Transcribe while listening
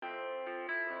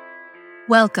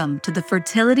Welcome to the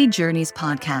Fertility Journeys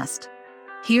podcast.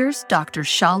 Here's Dr.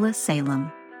 Shala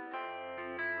Salem.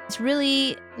 It's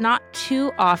really not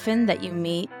too often that you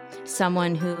meet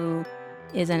someone who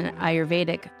is an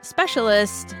Ayurvedic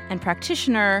specialist and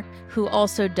practitioner who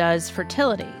also does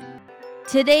fertility.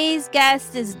 Today's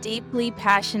guest is deeply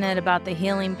passionate about the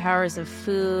healing powers of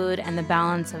food and the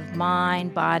balance of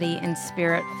mind, body, and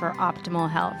spirit for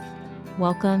optimal health.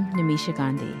 Welcome, Nimisha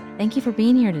Gandhi. Thank you for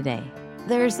being here today.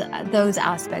 There's those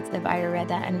aspects of Ayurveda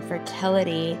and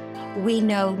fertility. We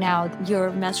know now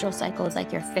your menstrual cycle is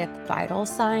like your fifth vital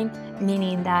sign,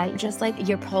 meaning that just like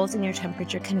your pulse and your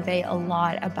temperature convey a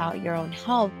lot about your own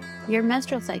health, your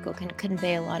menstrual cycle can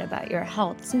convey a lot about your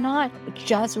health. It's not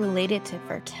just related to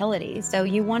fertility. So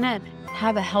you want to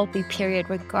have a healthy period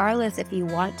regardless if you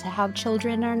want to have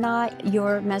children or not.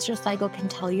 Your menstrual cycle can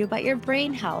tell you about your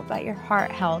brain health, about your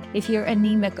heart health, if you're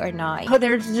anemic or not.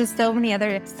 There's just so many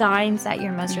other signs that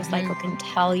your menstrual cycle can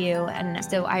tell you. And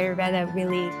so Ayurveda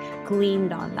really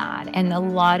gleaned on that. And a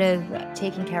lot of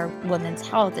taking care of women's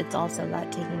health, it's also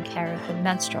about taking care of the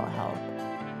menstrual health.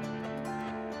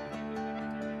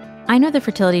 I know the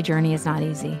fertility journey is not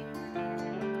easy.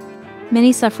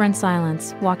 Many suffer in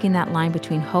silence, walking that line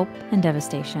between hope and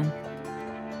devastation.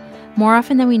 More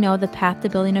often than we know, the path to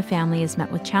building a family is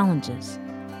met with challenges.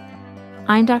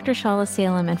 I'm Dr. Shala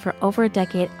Salem, and for over a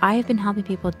decade, I have been helping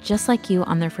people just like you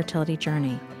on their fertility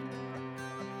journey.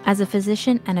 As a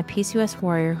physician and a PCOS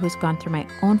warrior who's gone through my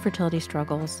own fertility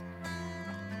struggles,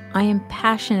 I am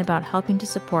passionate about helping to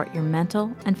support your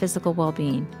mental and physical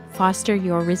well-being, foster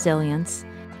your resilience,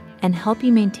 and help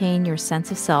you maintain your sense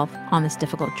of self on this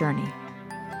difficult journey.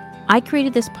 I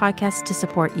created this podcast to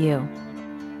support you.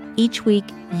 Each week,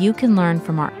 you can learn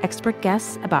from our expert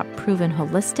guests about proven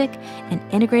holistic and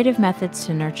integrative methods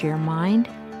to nurture your mind,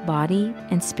 body,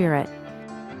 and spirit,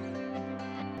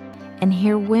 and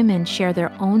hear women share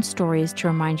their own stories to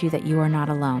remind you that you are not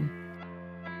alone.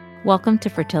 Welcome to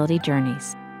Fertility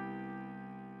Journeys.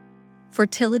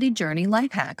 Fertility Journey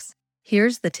Life Hacks.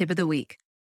 Here's the tip of the week.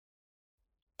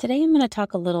 Today, I'm going to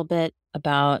talk a little bit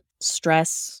about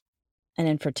stress and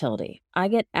infertility. I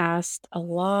get asked a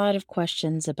lot of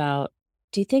questions about,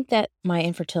 do you think that my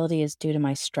infertility is due to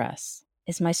my stress?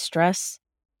 Is my stress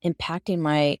impacting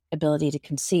my ability to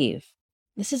conceive?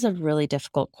 This is a really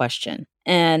difficult question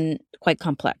and quite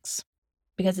complex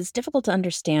because it's difficult to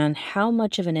understand how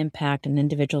much of an impact an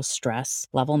individual's stress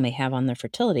level may have on their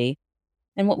fertility.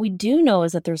 And what we do know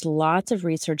is that there's lots of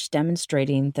research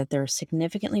demonstrating that there are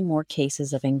significantly more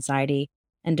cases of anxiety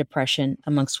and depression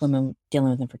amongst women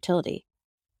dealing with infertility.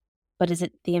 But is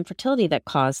it the infertility that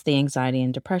caused the anxiety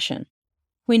and depression?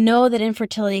 We know that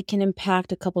infertility can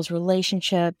impact a couple's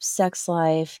relationships, sex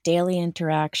life, daily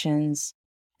interactions,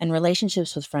 and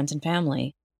relationships with friends and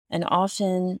family. And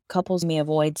often couples may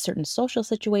avoid certain social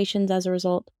situations as a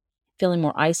result, feeling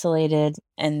more isolated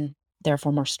and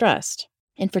therefore more stressed.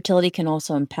 Infertility can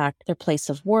also impact their place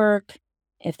of work,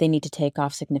 if they need to take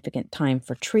off significant time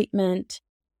for treatment.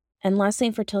 And lastly,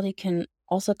 infertility can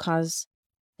also cause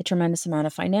a tremendous amount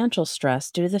of financial stress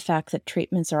due to the fact that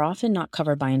treatments are often not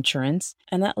covered by insurance,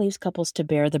 and that leaves couples to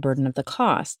bear the burden of the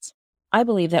costs. I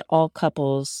believe that all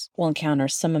couples will encounter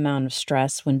some amount of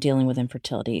stress when dealing with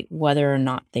infertility, whether or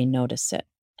not they notice it.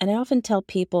 And I often tell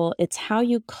people it's how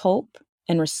you cope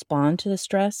and respond to the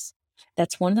stress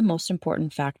that's one of the most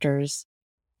important factors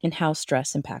in how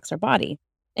stress impacts our body.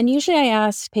 And usually I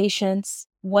ask patients,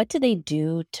 what do they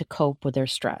do to cope with their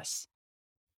stress?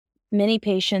 Many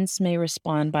patients may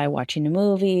respond by watching a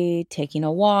movie, taking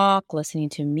a walk, listening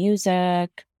to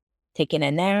music, taking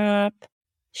a nap,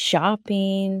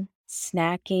 shopping,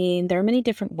 snacking. There are many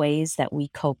different ways that we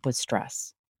cope with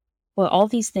stress. While all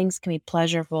these things can be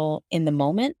pleasurable in the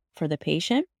moment for the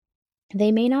patient,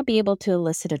 they may not be able to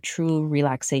elicit a true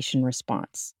relaxation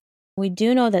response. We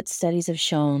do know that studies have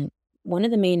shown one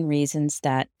of the main reasons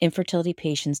that infertility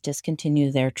patients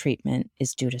discontinue their treatment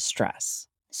is due to stress.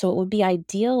 So it would be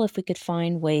ideal if we could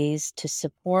find ways to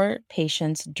support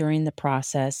patients during the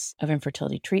process of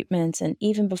infertility treatments and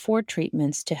even before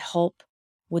treatments to help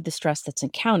with the stress that's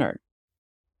encountered.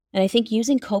 And I think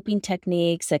using coping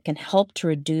techniques that can help to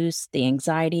reduce the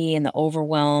anxiety and the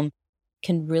overwhelm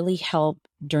can really help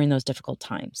during those difficult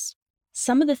times.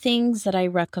 Some of the things that I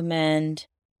recommend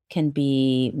can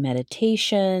be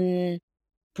meditation,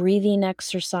 breathing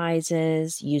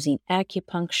exercises, using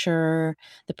acupuncture,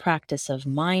 the practice of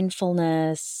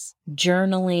mindfulness,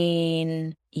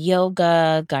 journaling,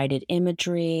 yoga, guided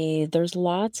imagery. There's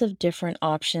lots of different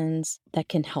options that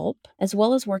can help, as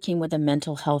well as working with a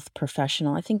mental health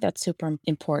professional. I think that's super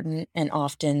important and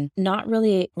often not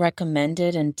really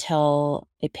recommended until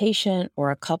a patient or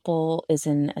a couple is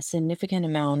in a significant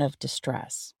amount of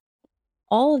distress.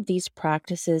 All of these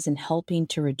practices and helping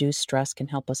to reduce stress can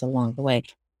help us along the way.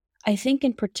 I think,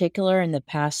 in particular, in the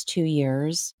past 2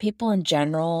 years, people in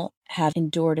general have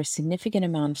endured a significant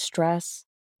amount of stress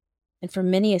and, for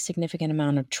many, a significant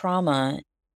amount of trauma,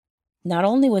 not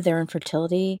only with their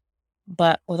infertility,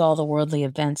 but with all the worldly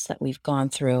events that we've gone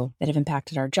through that have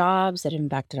impacted our jobs, that have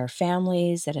impacted our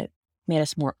families, that have made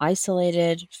us more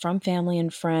isolated from family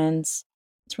and friends.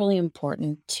 It's really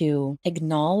important to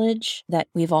acknowledge that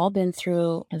we've all been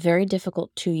through a very difficult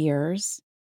 2 years,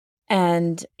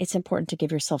 and it's important to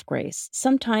give yourself grace.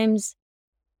 Sometimes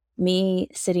me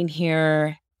sitting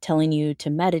here telling you to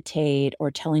meditate or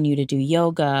telling you to do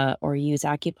yoga or use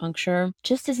acupuncture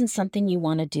just isn't something you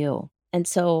want to do. And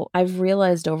so I've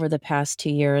realized over the past 2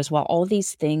 years, while all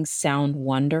these things sound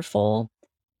wonderful,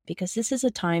 because this is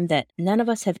a time that none of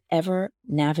us have ever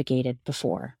navigated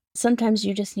before, sometimes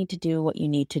you just need to do what you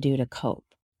need to do to cope.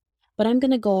 But I'm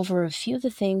going to go over a few of the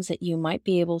things that you might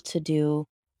be able to do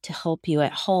to help you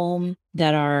at home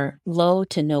that are low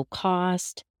to no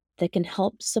cost, that can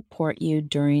help support you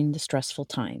during the stressful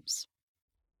times.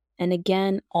 And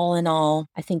again, all in all,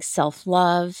 I think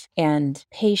self-love and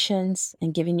patience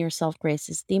and giving yourself grace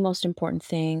is the most important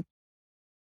thing.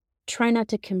 Try not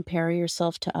to compare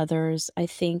yourself to others. I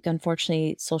think,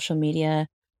 unfortunately, social media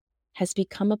has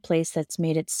become a place that's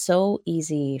made it so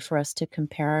easy for us to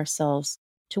compare ourselves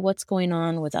to what's going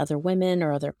on with other women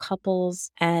or other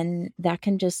couples, and that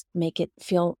can just make it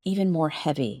feel even more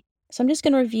heavy. So I'm just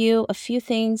going to review a few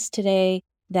things today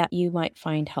that you might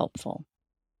find helpful.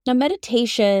 Now,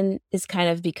 meditation is kind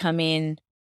of becoming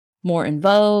more in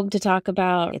vogue to talk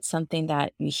about. It's something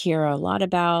that you hear a lot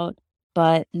about,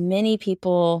 but many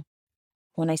people,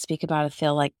 when I speak about it,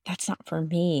 feel like that's not for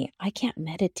me. I can't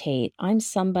meditate. I'm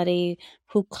somebody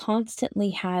who constantly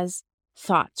has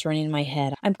thoughts running in my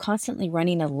head. I'm constantly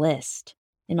running a list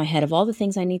in my head of all the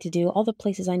things I need to do, all the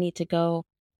places I need to go.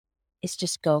 It's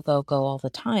just go, go, go all the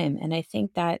time. And I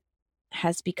think that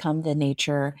has become the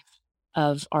nature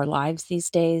of our lives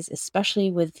these days, especially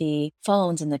with the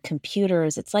phones and the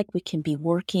computers. It's like we can be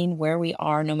working where we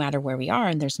are, no matter where we are,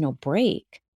 and there's no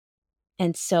break.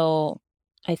 And so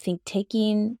I think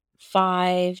taking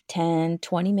 5, 10,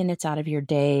 20 minutes out of your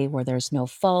day where there's no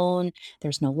phone,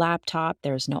 there's no laptop,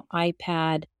 there's no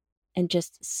iPad, and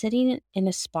just sitting in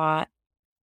a spot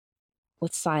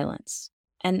with silence.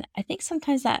 And I think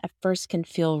sometimes that at first can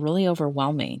feel really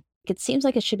overwhelming. It seems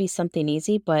like it should be something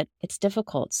easy, but it's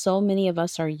difficult. So many of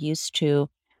us are used to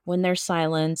when there's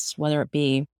silence, whether it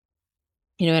be,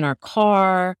 in our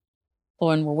car, or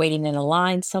when we're waiting in a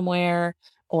line somewhere,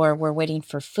 or we're waiting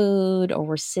for food, or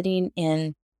we're sitting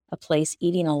in a place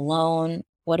eating alone.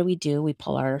 What do? We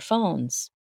pull out our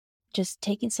phones. Just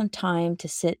taking some time to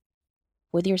sit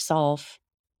with yourself,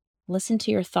 listen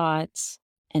to your thoughts,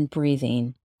 and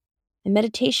breathing. And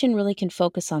meditation really can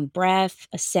focus on breath,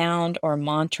 a sound, or a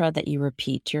mantra that you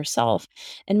repeat to yourself.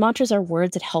 And mantras are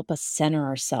words that help us center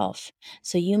ourselves.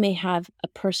 So you may have a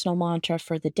personal mantra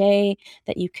for the day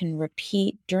that you can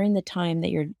repeat during the time that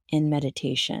you're in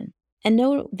meditation. And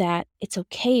know that it's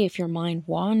okay if your mind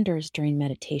wanders during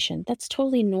meditation. That's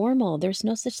totally normal. There's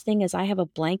no such thing as I have a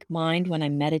blank mind when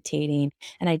I'm meditating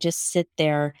and I just sit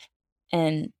there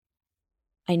and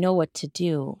I know what to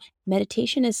do.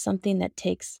 Meditation is something that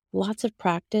takes lots of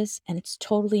practice and it's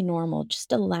totally normal,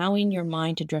 just allowing your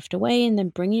mind to drift away and then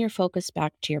bringing your focus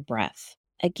back to your breath.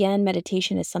 Again,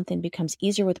 meditation is something that becomes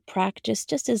easier with practice,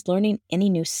 just as learning any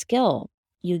new skill.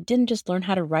 You didn't just learn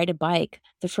how to ride a bike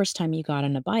the first time you got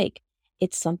on a bike.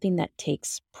 It's something that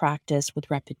takes practice with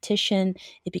repetition.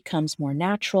 It becomes more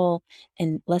natural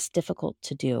and less difficult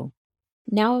to do.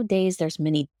 Nowadays, there's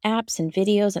many apps and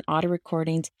videos and audio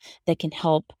recordings that can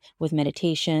help with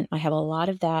meditation. I have a lot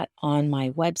of that on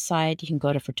my website. You can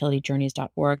go to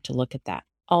fertilityjourneys.org to look at that.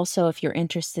 Also, if you're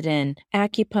interested in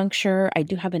acupuncture, I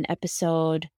do have an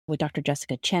episode with Dr.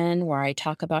 Jessica Chen where I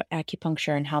talk about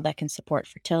acupuncture and how that can support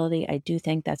fertility. I do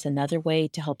think that's another way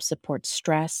to help support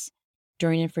stress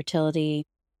during infertility.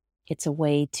 It's a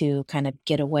way to kind of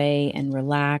get away and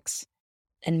relax.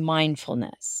 And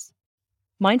mindfulness.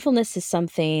 Mindfulness is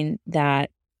something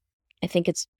that I think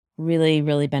it's really,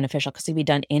 really beneficial because it can be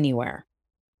done anywhere.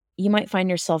 You might find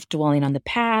yourself dwelling on the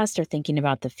past or thinking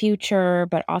about the future,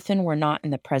 but often we're not in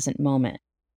the present moment.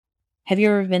 Have you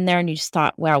ever been there and you just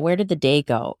thought, wow, where did the day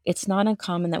go? It's not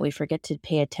uncommon that we forget to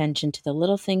pay attention to the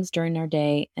little things during our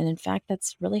day. And in fact,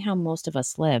 that's really how most of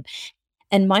us live.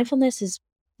 And mindfulness is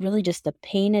really just the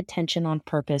paying attention on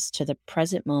purpose to the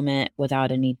present moment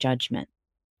without any judgment.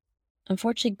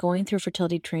 Unfortunately, going through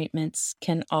fertility treatments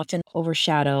can often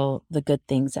overshadow the good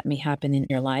things that may happen in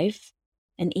your life,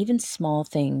 and even small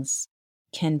things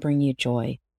can bring you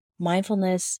joy.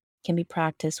 Mindfulness can be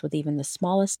practiced with even the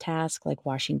smallest task like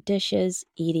washing dishes,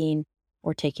 eating,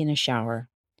 or taking a shower.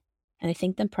 And I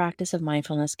think the practice of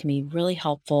mindfulness can be really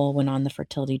helpful when on the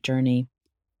fertility journey.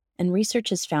 And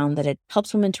research has found that it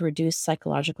helps women to reduce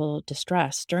psychological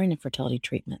distress during infertility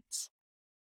treatments.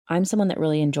 I'm someone that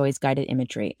really enjoys guided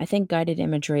imagery. I think guided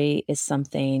imagery is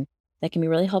something that can be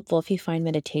really helpful if you find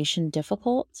meditation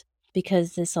difficult,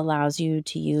 because this allows you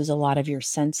to use a lot of your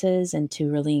senses and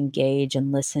to really engage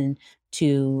and listen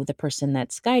to the person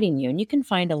that's guiding you. And you can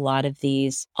find a lot of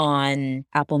these on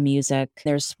Apple Music.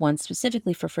 There's one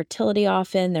specifically for fertility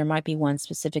often. There might be one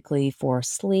specifically for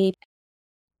sleep.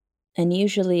 And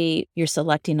usually you're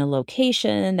selecting a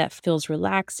location that feels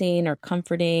relaxing or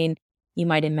comforting. You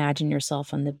might imagine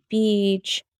yourself on the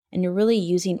beach, and you're really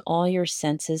using all your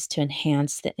senses to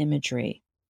enhance the imagery.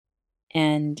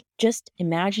 And just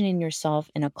imagining yourself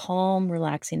in a calm,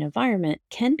 relaxing environment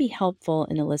can be helpful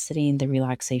in eliciting the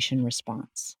relaxation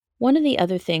response. One of the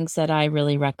other things that I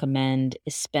really recommend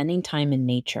is spending time in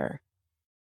nature.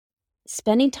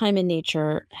 Spending time in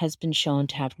nature has been shown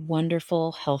to have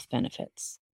wonderful health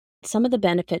benefits. Some of the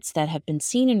benefits that have been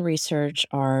seen in research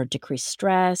are decreased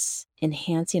stress,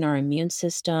 enhancing our immune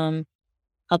system,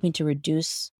 helping to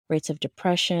reduce rates of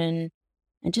depression,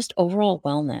 and just overall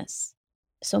wellness.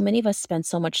 So many of us spend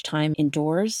so much time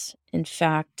indoors. In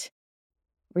fact,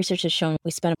 research has shown we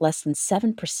spend less than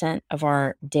 7% of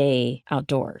our day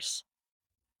outdoors.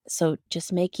 So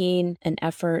just making an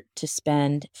effort to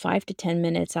spend 5 to 10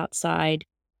 minutes outside,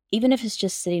 even if it's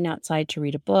just sitting outside to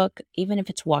read a book, even if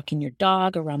it's walking your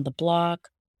dog around the block,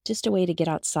 just a way to get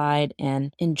outside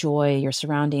and enjoy your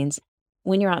surroundings.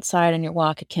 When you're outside on your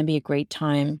walk, it can be a great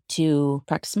time to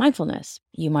practice mindfulness.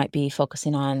 You might be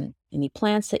focusing on any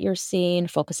plants that you're seeing,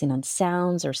 focusing on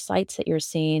sounds or sights that you're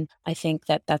seeing. I think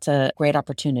that that's a great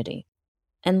opportunity.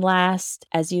 And last,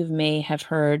 as you may have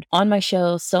heard on my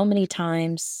show so many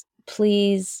times,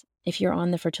 please, if you're on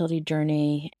the fertility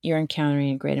journey, you're encountering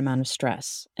a great amount of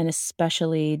stress. And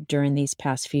especially during these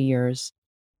past few years,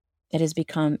 it has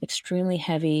become extremely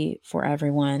heavy for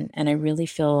everyone. And I really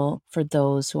feel for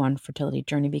those who are on fertility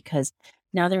journey, because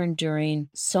now they're enduring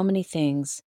so many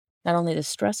things, not only the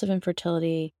stress of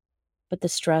infertility, but the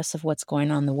stress of what's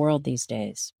going on in the world these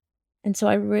days. And so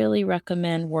I really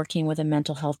recommend working with a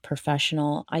mental health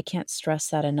professional. I can't stress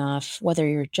that enough. Whether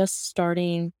you're just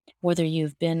starting, whether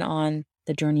you've been on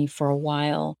the journey for a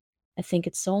while, I think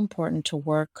it's so important to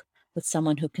work with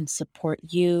someone who can support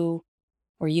you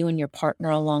or you and your partner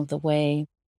along the way.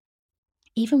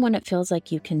 Even when it feels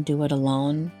like you can do it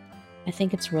alone, I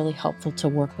think it's really helpful to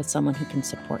work with someone who can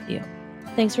support you.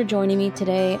 Thanks for joining me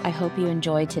today. I hope you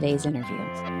enjoyed today's interview.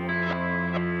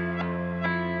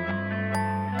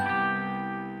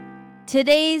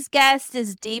 Today's guest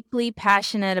is deeply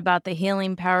passionate about the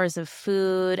healing powers of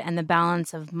food and the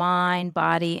balance of mind,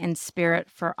 body, and spirit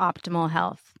for optimal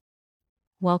health.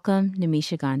 Welcome,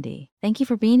 Nimisha Gandhi. Thank you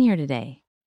for being here today.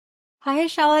 Hi,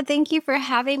 Shala. Thank you for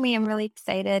having me. I'm really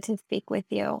excited to speak with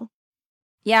you.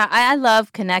 Yeah, I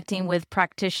love connecting with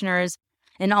practitioners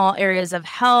in all areas of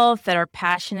health that are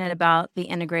passionate about the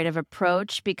integrative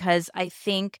approach, because I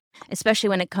think, especially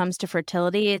when it comes to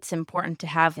fertility, it's important to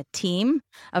have a team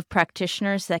of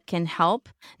practitioners that can help,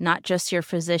 not just your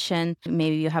physician.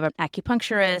 Maybe you have an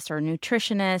acupuncturist or a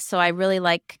nutritionist. So I really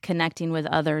like connecting with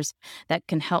others that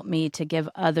can help me to give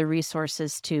other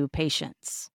resources to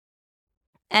patients.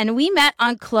 And we met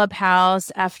on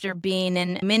Clubhouse after being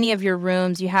in many of your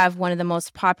rooms. You have one of the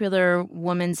most popular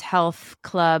women's health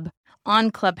club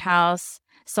on Clubhouse.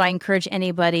 So I encourage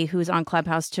anybody who's on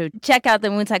Clubhouse to check out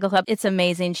the Moon Cycle Club. It's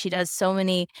amazing. She does so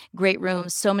many great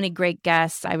rooms, so many great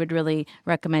guests. I would really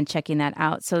recommend checking that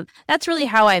out. So that's really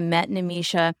how I met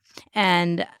Nimisha.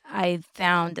 And I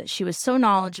found that she was so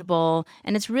knowledgeable.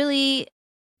 And it's really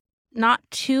not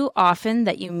too often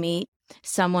that you meet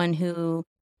someone who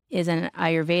is an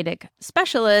Ayurvedic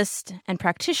specialist and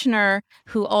practitioner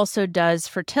who also does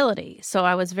fertility. So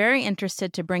I was very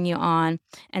interested to bring you on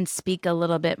and speak a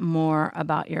little bit more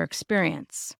about your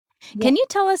experience. Yeah. Can you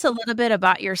tell us a little bit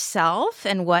about yourself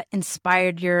and what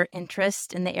inspired your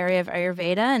interest in the area of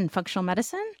Ayurveda and functional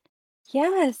medicine?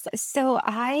 Yes. So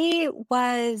I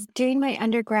was doing my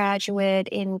undergraduate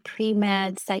in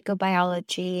pre-med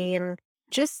psychobiology, and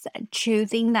just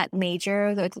choosing that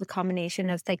major, the combination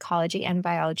of psychology and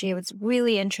biology, I was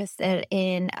really interested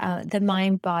in the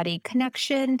mind body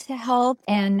connection to health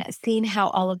and seeing how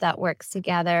all of that works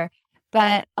together.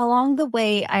 But along the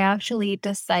way, I actually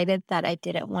decided that I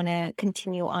didn't want to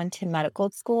continue on to medical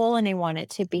school and I wanted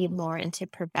to be more into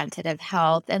preventative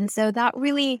health. And so that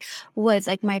really was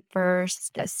like my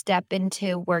first step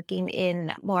into working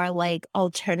in more like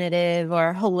alternative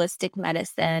or holistic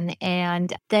medicine.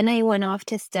 And then I went off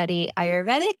to study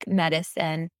Ayurvedic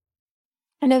medicine.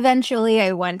 And eventually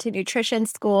I went to nutrition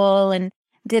school and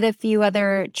did a few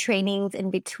other trainings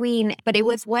in between. But it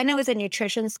was when I was in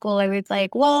nutrition school, I was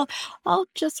like, well, I'll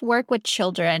just work with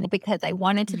children because I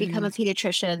wanted to become a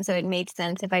pediatrician. So it made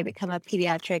sense if I become a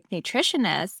pediatric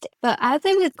nutritionist. But as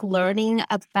I was learning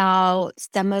about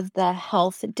some of the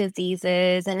health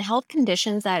diseases and health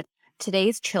conditions that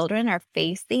today's children are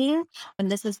facing,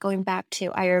 and this is going back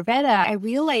to Ayurveda, I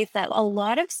realized that a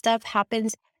lot of stuff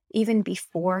happens even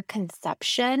before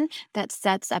conception that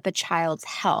sets up a child's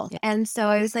health. And so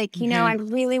I was like, I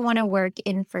really want to work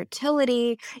in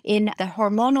fertility, in the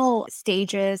hormonal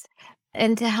stages,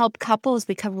 and to help couples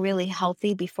become really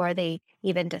healthy before they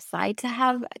even decide to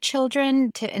have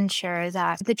children, to ensure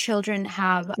that the children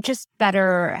have just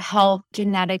better health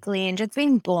genetically and just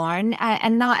being born.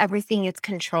 And not everything is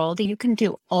controlled. You can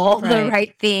do all the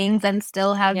right things and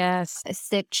still have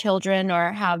sick children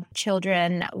or have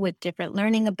children with different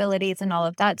learning abilities and all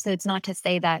of that. So it's not to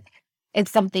say that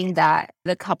it's something that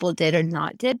the couple did or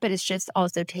not did, but it's just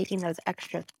also taking those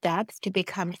extra steps to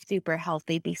become super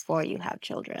healthy before you have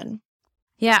children.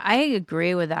 Yeah, I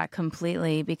agree with that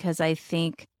completely because I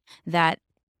think that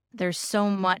there's so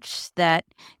much that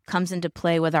comes into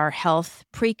play with our health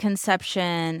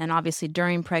preconception and obviously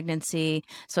during pregnancy.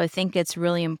 So I think it's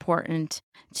really important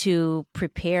to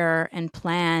prepare and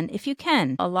plan if you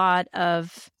can. A lot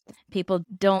of people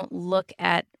don't look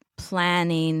at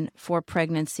planning for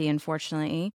pregnancy,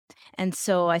 unfortunately. And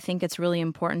so I think it's really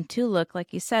important to look,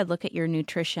 like you said, look at your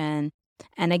nutrition.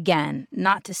 And again,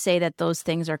 not to say that those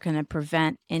things are going to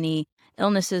prevent any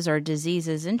illnesses or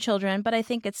diseases in children, but I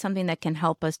think it's something that can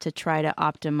help us to try to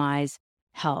optimize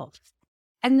health.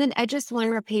 And then I just want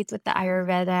to repeat with the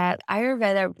Ayurveda.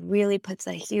 Ayurveda really puts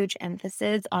a huge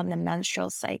emphasis on the menstrual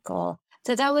cycle.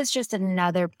 So that was just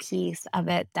another piece of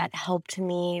it that helped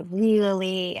me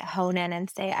really hone in and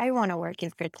say, I want to work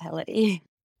in fertility.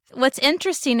 What's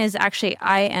interesting is actually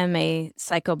I am a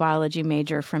psychobiology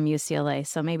major from UCLA,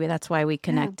 so maybe that's why we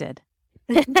connected.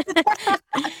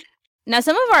 Now,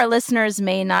 some of our listeners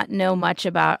may not know much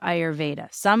about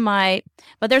Ayurveda. Some might,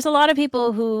 but there's a lot of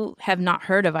people who have not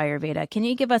heard of Ayurveda. Can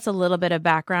you give us a little bit of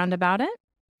background about it?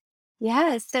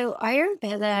 Yeah, so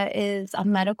Ayurveda is a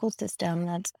medical system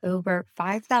that's over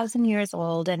 5,000 years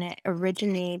old and it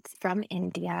originates from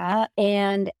India.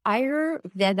 And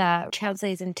Ayurveda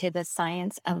translates into the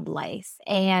science of life.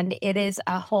 And it is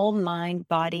a whole mind,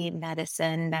 body,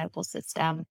 medicine, medical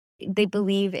system. They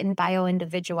believe in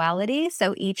bio-individuality.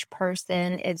 So each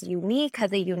person is unique,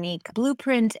 has a unique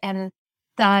blueprint, and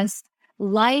thus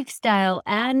lifestyle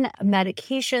and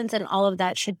medications and all of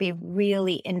that should be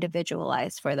really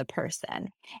individualized for the person.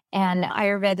 And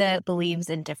Ayurveda believes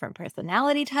in different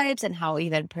personality types and how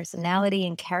even personality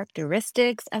and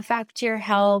characteristics affect your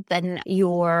health and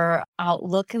your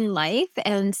outlook in life.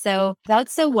 And so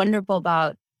that's so wonderful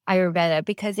about Ayurveda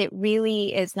because it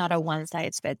really is not a one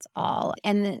size fits all.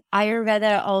 And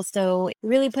Ayurveda also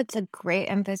really puts a great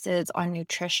emphasis on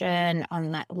nutrition,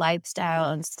 on that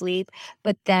lifestyle and sleep.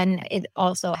 But then it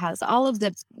also has all of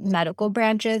the medical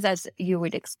branches as you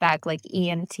would expect, like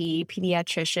ENT,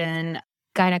 pediatrician,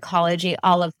 gynecology,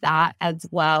 all of that as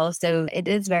well. So it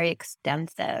is very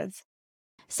extensive.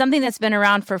 Something that's been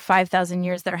around for 5,000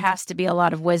 years, there has to be a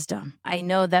lot of wisdom. I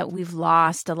know that we've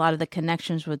lost a lot of the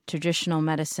connections with traditional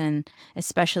medicine,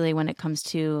 especially when it comes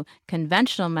to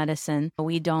conventional medicine.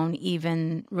 We don't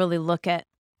even really look at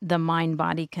the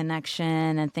mind-body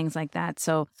connection and things like that.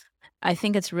 So I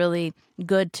think it's really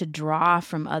good to draw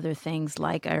from other things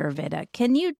like Ayurveda.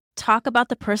 Can you talk about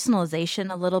the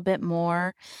personalization a little bit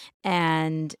more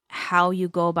and how you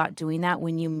go about doing that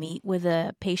when you meet with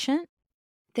a patient?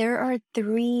 There are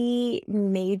three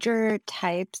major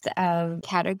types of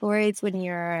categories when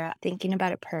you're thinking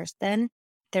about a person.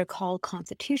 They're called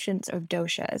constitutions or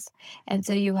doshas. And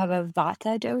so you have a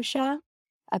vata dosha,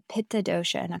 a pitta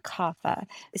dosha, and a kapha.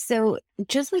 So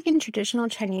just like in traditional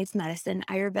Chinese medicine,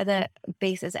 Ayurveda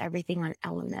bases everything on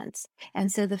elements.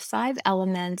 And so the 5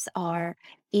 elements are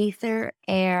ether,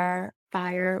 air,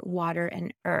 fire, water,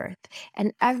 and earth.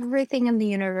 And everything in the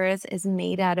universe is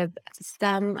made out of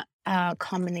some a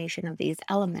combination of these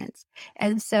elements.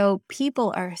 And so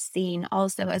people are seen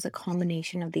also as a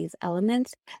combination of these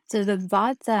elements. So the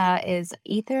Vata is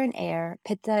ether and air,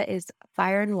 Pitta is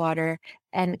fire and water,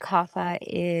 and Kapha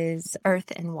is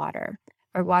earth and water,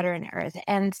 or water and earth.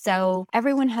 And so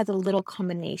everyone has a little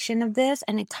combination of this,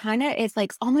 and it kind of is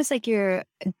like almost like your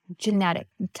genetic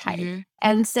type. Mhm.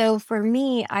 And so for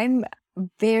me, I'm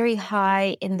very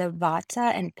high in the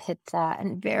Vata and Pitta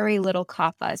and very little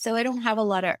Kapha. So I don't have a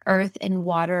lot of earth and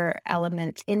water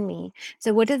elements in me.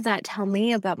 So what does that tell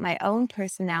me about my own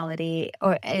personality?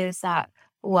 Or is that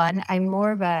one, I'm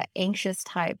more of a anxious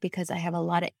type because I have a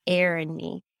lot of air in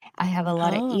me. I have a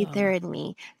lot of ether Oh, in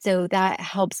me. So that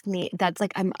helps me. That's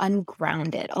like I'm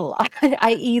ungrounded a lot.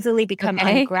 I easily become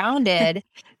okay. ungrounded.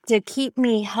 To keep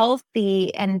me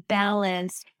healthy and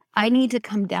balanced, I need to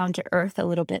come down to earth a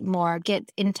little bit more, get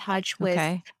in touch with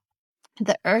Okay.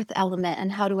 the earth element.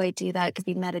 And how do I do that? It could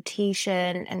be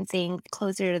meditation and staying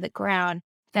closer to the ground,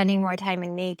 spending more time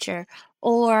in nature,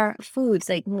 or foods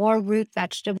like more root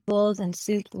vegetables and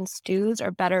soups and stews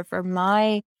are better for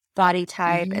my body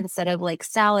type Mhm. instead of like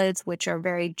salads, which are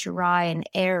very dry and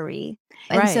airy.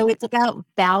 And Right. so it's about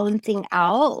balancing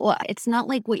out. It's not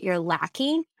like what you're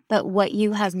lacking, but what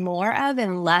you have more of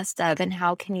and less of, and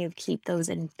how can you keep those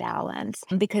in balance?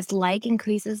 Because like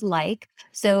increases like.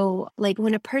 So, like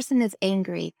when a person is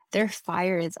angry, their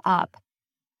fire is up.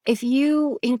 If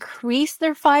you increase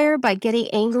their fire by getting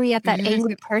angry at that Mhm.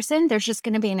 angry person, there's just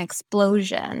going to be an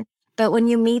explosion. But when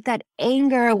you meet that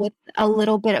anger with a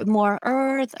little bit more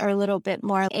earth or a little bit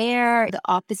more air, the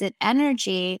opposite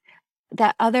energy,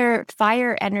 that other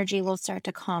fire energy will start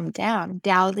to calm down,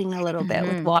 dousing a little bit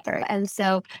with Mhm. water. And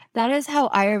so that is how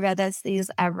Ayurveda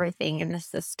sees everything in the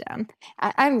system.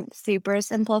 I'm super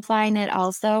simplifying it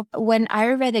also. When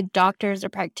Ayurvedic doctors or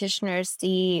practitioners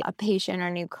see a patient or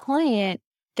new client,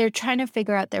 they're trying to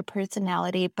figure out their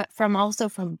personality, but from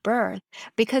birth,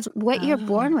 because what you're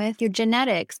born Oh. with, your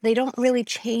genetics, they don't really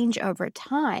change over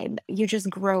time. You just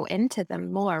grow into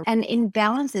them more. And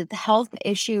imbalances, health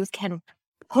issues can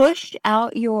push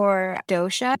out your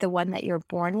dosha, the one that you're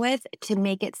born with, to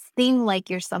make it seem like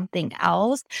you're something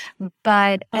else.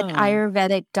 But an Oh.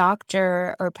 Ayurvedic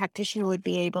doctor or practitioner would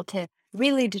be able to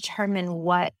really determine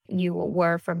what you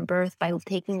were from birth by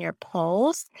taking your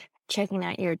pulse, checking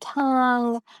out your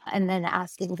tongue, and then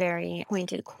asking very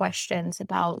pointed questions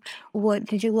about what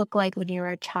did you look like when you were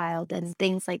a child and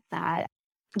things like that.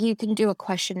 You can do a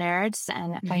questionnaire and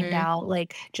find Mhm. out,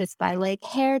 like, just by like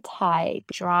hair type,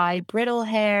 dry, brittle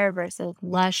hair versus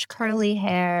lush, curly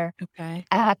hair, Okay.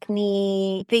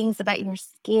 acne, things about your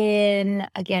skin,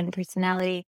 again,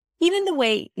 personality. Even the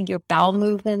way your bowel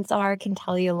movements are can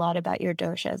tell you a lot about your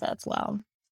doshas as well.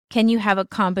 Can you have a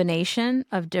combination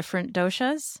of different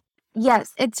doshas?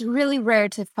 Yes, it's really rare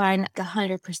to find like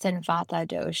 100% Vata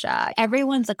dosha.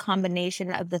 Everyone's a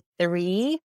combination of the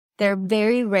three. They're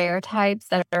very rare types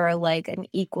that are like an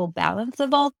equal balance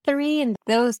of all three. And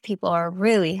those people are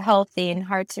really healthy and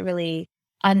hard to really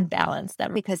unbalance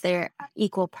them because they're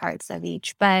equal parts of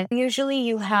each. But usually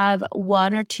you have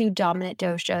one or two dominant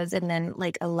doshas and then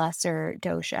like a lesser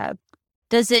dosha.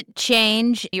 Does it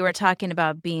change? You were talking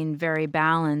about being very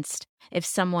balanced. If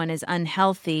someone is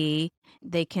unhealthy,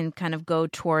 they can kind of go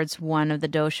towards one of the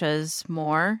doshas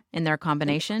more in their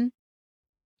combination?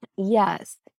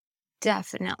 Yes.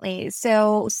 Definitely.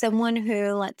 So someone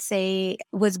who, let's say,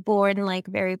 was born like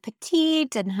very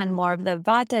petite and had more of the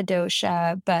Vata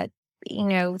dosha, but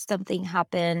something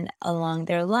happened along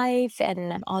their life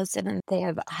and all of a sudden they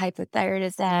have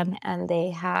hypothyroidism and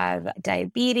they have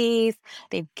diabetes,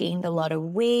 they've gained a lot of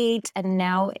weight, and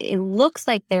now it looks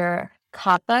like they're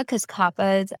Kapha because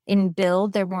Kappas in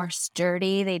build, they're more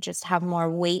sturdy. They just have more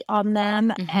weight on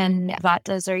them. Mhm. And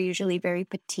Vatas are usually very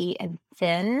petite and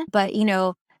thin. But,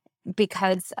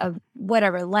 because of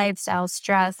whatever lifestyle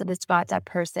stress that it's brought, that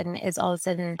person is all of a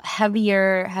sudden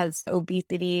heavier, has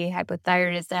obesity,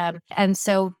 hypothyroidism. And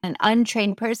so an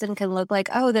untrained person can look like,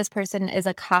 oh, this person is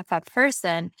a kapha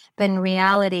person. But in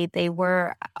reality, they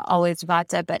were always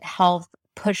vata, but health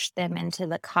pushed them into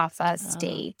the kapha Oh,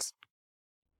 state.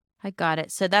 I got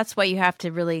it. So that's why you have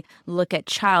to really look at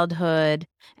childhood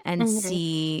and Mhm.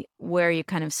 see where you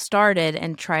kind of started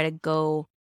and try to go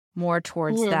more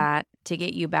towards Mhm. that to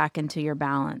get you back into your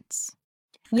balance.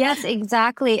 Yes,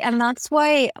 exactly. And that's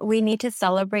why we need to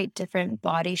celebrate different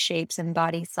body shapes and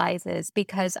body sizes,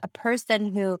 because a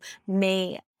person who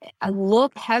may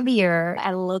look heavier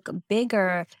and look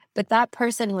bigger, but that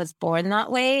person was born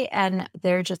that way and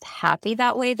they're just happy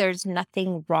that way. There's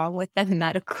nothing wrong with them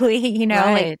medically, like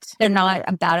Right. they're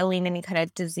not battling any kind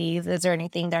of diseases or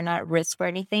anything. They're not at risk for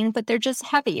anything, but they're just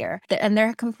heavier and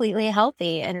they're completely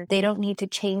healthy and they don't need to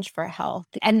change for health.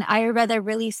 And Ayurveda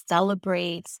really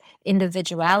celebrates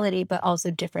individuality, but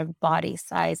also different body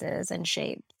sizes and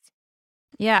shapes.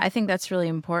 Yeah, I think that's really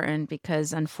important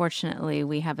because unfortunately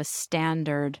we have a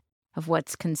standard of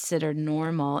what's considered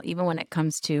normal. Even when it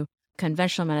comes to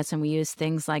conventional medicine, we use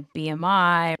things like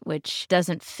BMI, which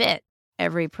doesn't fit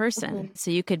every person. Mhm. So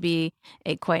you could be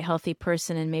a quite healthy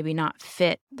person and maybe not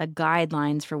fit the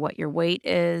guidelines for what your weight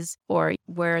is, or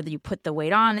where you put the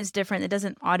weight on is different. It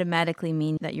doesn't automatically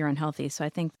mean that you're unhealthy. So I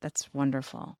think that's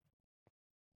wonderful.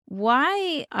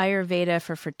 Why Ayurveda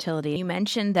for fertility? You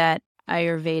mentioned that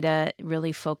Ayurveda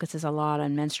really focuses a lot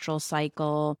on menstrual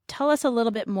cycle. Tell us a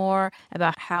little bit more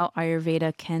about how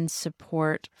Ayurveda can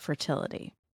support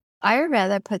fertility.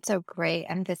 Ayurveda puts a great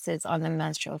emphasis on the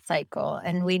menstrual cycle,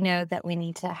 and we know that we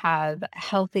need to have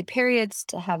healthy periods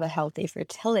to have a healthy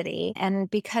fertility. And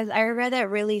because Ayurveda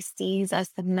really sees us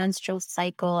the menstrual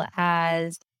cycle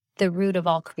as the root of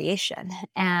all creation.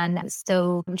 And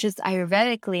so, just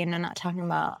Ayurvedically, and I'm not talking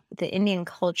about the Indian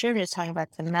culture, I'm just talking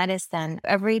about the medicine.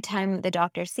 Every time the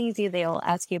doctor sees you, they'll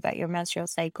ask you about your menstrual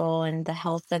cycle and the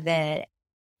health of it.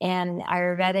 And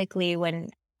Ayurvedically, when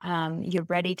you're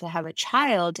ready to have a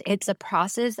child, it's a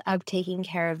process of taking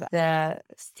care of the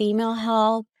female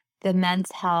health, the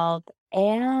men's health,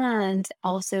 and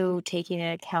also taking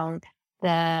into account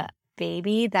the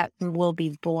baby that will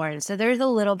be born. So there's a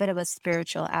little bit of a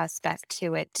spiritual aspect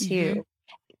to it Hmm. too.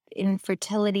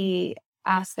 Infertility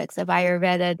aspects of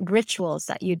Ayurveda, rituals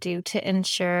that you do to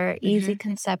ensure easy Hmm.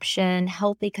 conception,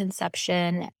 healthy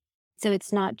conception. So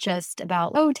it's not just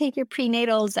about, oh, take your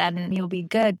prenatals and you'll be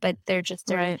good, but they're just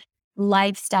certain Right.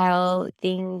 lifestyle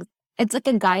things. It's like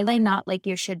a guideline, not like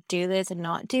you should do this and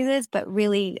not do this, but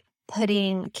really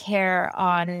putting care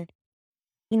on,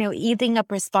 easing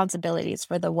up responsibilities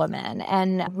for the woman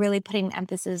and really putting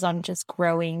emphasis on just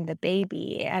growing the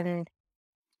baby. And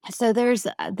so there's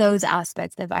those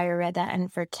aspects of Ayurveda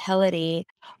and fertility.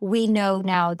 We know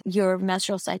now your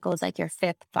menstrual cycle is like your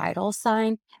fifth vital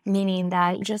sign, meaning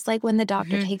that just like when the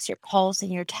doctor Hmm. takes your pulse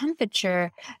and your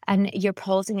temperature, and your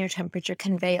pulse and your temperature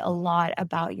convey a lot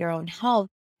about your own health,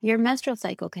 your menstrual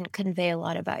cycle can convey a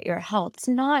lot about your health. It's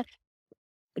not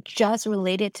just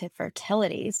related to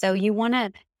fertility. So you want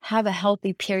to have a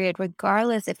healthy period,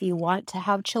 regardless if you want to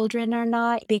have children or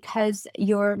not, because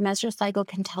your menstrual cycle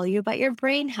can tell you about your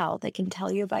brain health. It can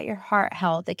tell you about your heart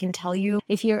health. It can tell you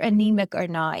if you're anemic or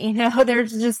not.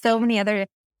 There's just so many other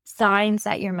signs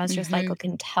that your menstrual Hmm. cycle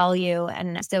can tell you.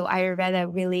 And so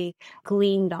Ayurveda really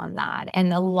gleaned on that.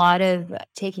 And a lot of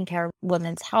taking care of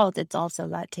women's health, it's also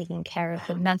about taking care of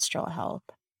the menstrual health.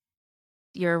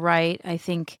 You're right. I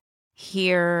think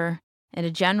here, and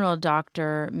a general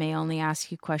doctor may only ask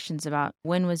you questions about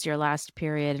when was your last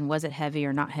period and was it heavy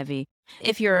or not heavy.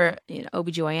 If you're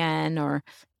OBGYN or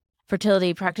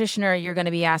fertility practitioner, you're going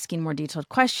to be asking more detailed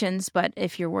questions. But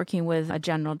if you're working with a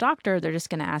general doctor, they're just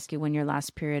going to ask you when your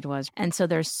last period was. And so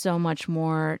there's so much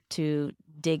more to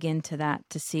dig into that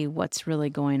to see what's really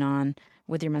going on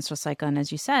with your menstrual cycle. And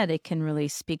as you said, it can really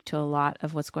speak to a lot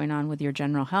of what's going on with your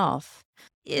general health.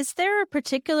 Is there a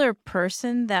particular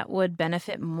person that would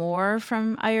benefit more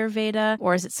from Ayurveda,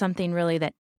 or is it something really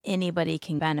that anybody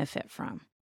can benefit from?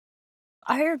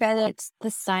 Ayurveda, it's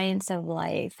the science of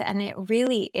life, and it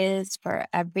really is for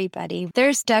everybody.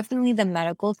 There's definitely the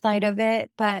medical side of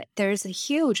it, but there's a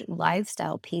huge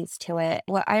lifestyle piece to it.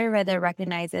 What Ayurveda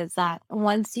recognizes that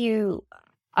once you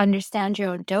understand your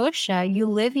own dosha, you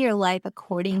live your life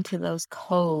according to those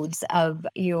codes of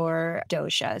your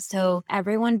dosha. So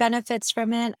everyone benefits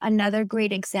from it. Another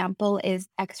great example is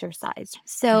exercise.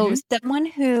 So Hmm. someone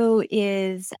who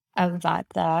is a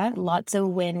vata, lots of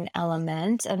wind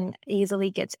element, and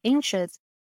easily gets anxious,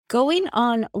 going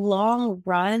on long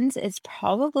runs is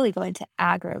probably going to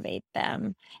aggravate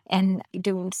them. And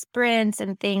doing sprints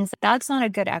and things, that's not a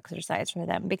good exercise for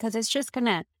them because it's just going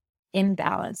to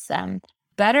imbalance them.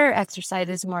 Better exercise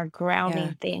is more Yeah.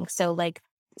 grounding things. So like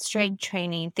strength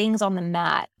training, things on the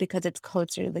mat because it's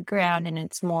closer to the ground and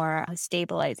it's more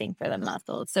stabilizing for the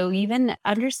muscles. So even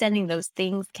understanding those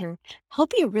things can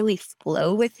help you really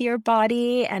flow with your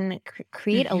body and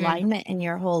create Hmm. alignment in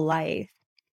your whole life.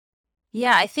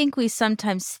 Yeah, I think we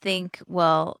sometimes think,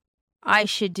 well, I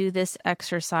should do this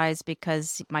exercise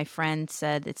because my friend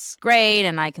said it's great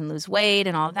and I can lose weight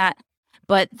and all that.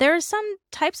 But there are some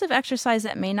types of exercise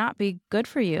that may not be good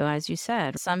for you, as you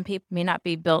said. Some people may not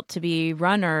be built to be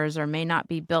runners or may not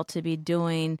be built to be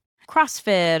doing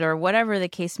CrossFit or whatever the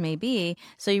case may be.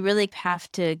 So you really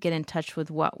have to get in touch with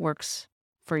what works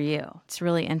for you. It's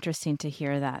really interesting to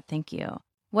hear that. Thank you.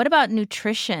 What about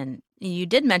nutrition? You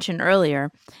did mention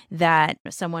earlier that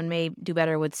someone may do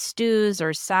better with stews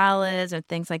or salads or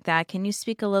things like that. Can you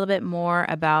speak a little bit more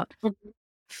about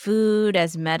food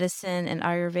as medicine in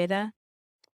Ayurveda?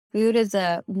 Food is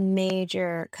a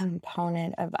major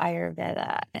component of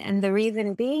Ayurveda. And the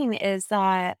reason being is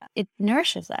that it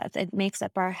nourishes us, it makes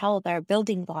up our health, our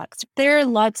building blocks. There are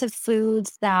lots of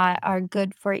foods that are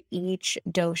good for each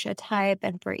dosha type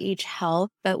and for each health.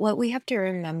 But what we have to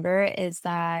remember is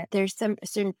that there's some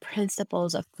certain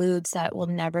principles of foods that will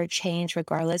never change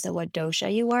regardless of what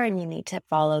dosha you are. And you need to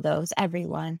follow those,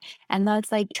 everyone. And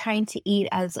that's like trying to eat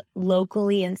as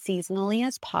locally and seasonally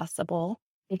as possible,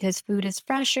 because food is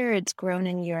fresher, it's grown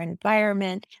in your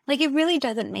environment. Like, it really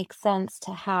doesn't make sense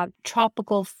to have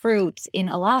tropical fruits in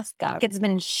Alaska. It's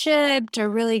been shipped or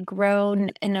really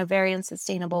grown in a very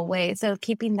unsustainable way. So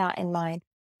keeping that in mind.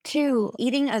 Two,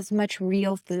 eating as much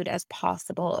real food as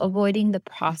possible, avoiding the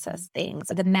processed things,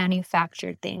 the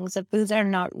manufactured things, the foods that are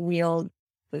not real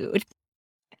food.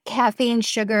 Caffeine,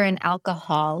 sugar, and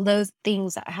alcohol, those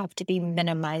things have to be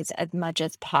minimized as much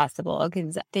as possible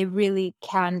because they really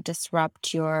can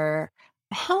disrupt your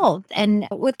health. And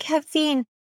with caffeine,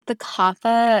 the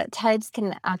kapha types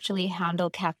can actually handle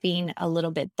caffeine a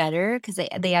little bit better because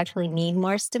they actually need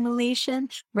more stimulation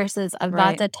versus a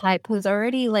Right. vata type who's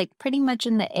already like pretty much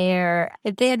in the air.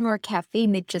 If they had more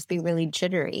caffeine, they'd just be really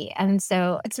jittery. And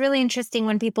so it's really interesting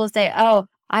when people say, oh,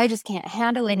 I just can't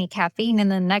handle any caffeine. And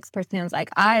then the next person is like,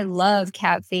 I love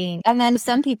caffeine. And then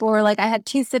some people were like, I had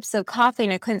 2 sips of coffee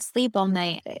and I couldn't sleep all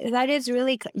night. That is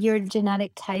really your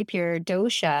genetic type, your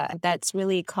dosha, that's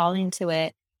really calling to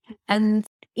it. And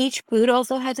each food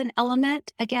also has an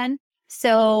element again.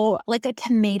 So like a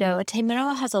tomato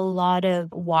has a lot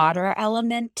of water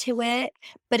element to it,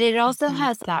 but it also Mhm.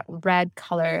 has that red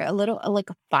color, a little like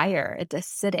a fire. It's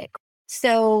acidic.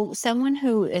 So someone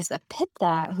who is a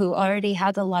pitta, who already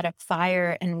has a lot of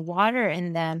fire and water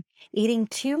in them, eating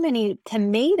too many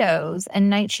tomatoes and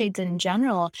nightshades in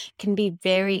general can be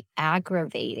very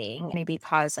aggravating, maybe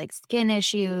cause like skin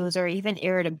issues or even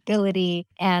irritability.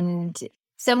 And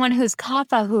someone who's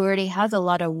kapha, who already has a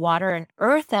lot of water and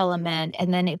earth element,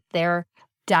 and then if their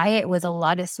diet was a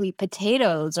lot of sweet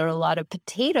potatoes or a lot of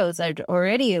potatoes are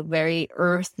already very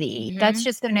earthy, that's Mhm.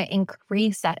 just going to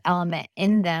increase that element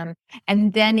in them.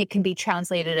 And then it can be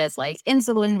translated as like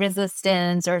insulin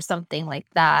resistance or something like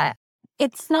that.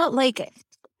 It's not like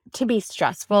to be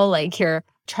stressful, like you're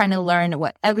trying to learn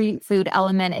what every food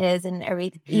element is and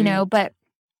Mhm. but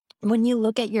when you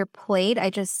look at your plate,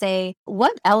 I just say,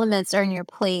 what elements are in your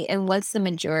plate and what's the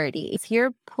majority? If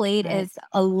your plate Right. is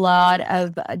a lot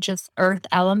of just earth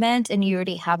element and you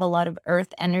already have a lot of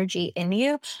earth energy in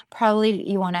you, probably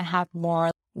you want to have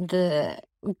more the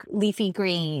leafy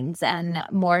greens and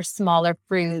more smaller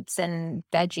fruits and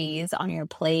veggies on your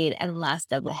plate and less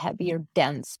of the heavier,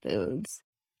 dense foods.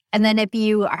 And then if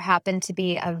you happen to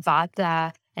be a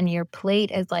vata and your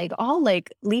plate is like all like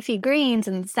leafy greens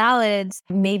and salads,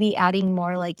 maybe adding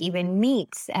more like even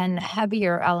meats and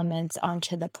heavier elements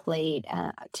onto the plate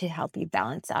to help you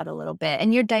balance out a little bit.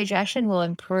 And your digestion will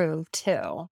improve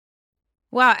too.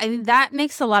 Wow, I mean, that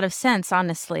makes a lot of sense,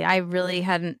 honestly. I really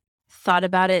hadn't thought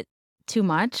about it too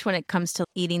much when it comes to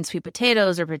eating sweet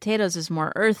potatoes or potatoes is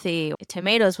more earthy.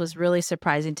 Tomatoes was really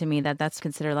surprising to me that that's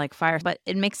considered like fire, but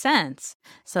it makes sense.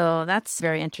 So that's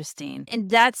very interesting. And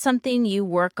that's something you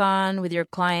work on with your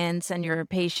clients and your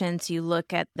patients. You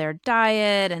look at their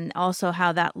diet and also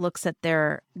how that looks at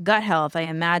their gut health. I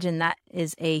imagine that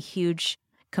is a huge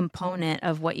component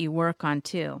of what you work on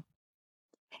too.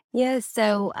 Yes,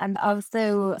 so I'm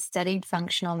also studied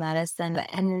functional medicine.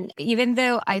 And even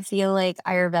though I feel like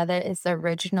Ayurveda is the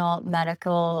original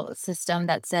medical system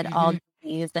that said all Mhm.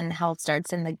 disease and health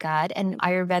starts in the gut, and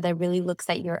Ayurveda really looks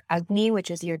at your Agni,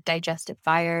 which is your digestive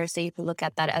fire. So you can look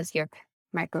at that as your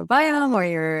microbiome or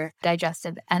your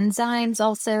digestive enzymes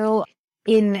also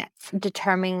in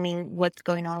determining what's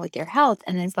going on with your health.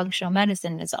 And then functional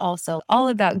medicine is also all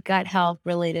about gut health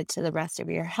related to the rest of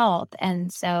your health.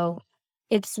 And so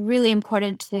it's really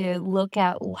important to look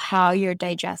at how you're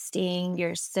digesting,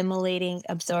 you're assimilating,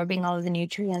 absorbing all of the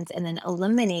nutrients, and then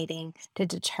eliminating to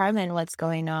determine what's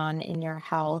going on in your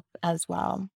health as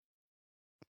well.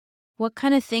 What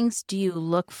kind of things do you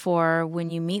look for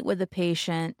when you meet with a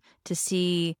patient to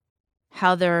see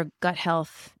how their gut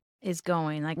health is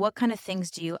going? Like, what kind of things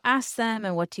do you ask them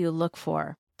and what do you look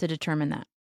for to determine that?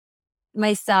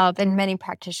 myself and many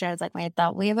practitioners like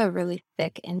myself, we have a really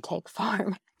thick intake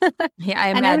form. Yeah, I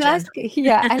And I'm imagine. asking,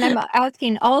 yeah, and I'm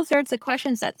asking all sorts of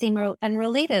questions that seem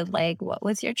unrelated, like what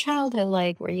was your childhood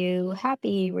like? Were you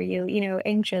happy? Were you,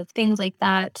 anxious? Things like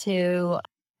that.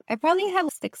 I probably have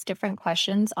 6 different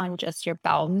questions on just your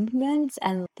bowel movements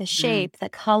and the Mm, shape, the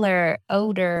color,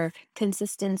 odor,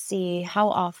 consistency, how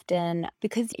often,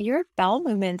 because your bowel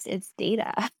movements is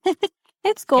data.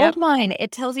 It's gold yep. mine.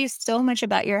 It tells you so much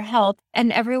about your health,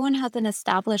 and everyone has an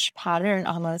established pattern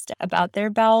almost about their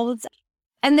bowels.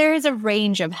 And there is a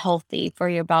range of healthy for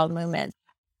your bowel movements.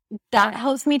 That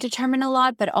helps me determine a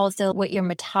lot, but also what your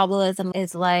metabolism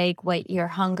is like, what your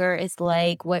hunger is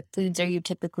like, what foods are you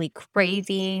typically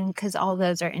craving, because all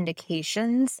those are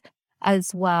indications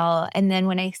as well. And then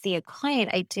when I see a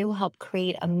client, I do help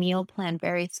create a meal plan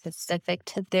very specific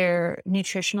to their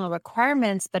nutritional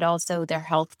requirements, but also their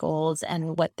health goals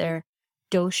and what their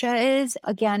dosha is.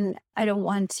 Again, I don't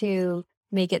want to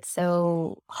make it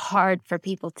so hard for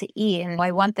people to eat. And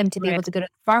I want them to be Right. able to go to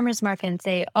the farmer's market and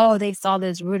say, oh, they saw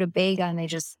this rutabaga and they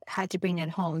just had to bring it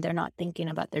home. They're not thinking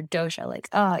about their dosha. Like,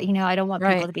 oh, I don't want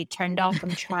people Right. to be turned off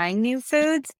from trying new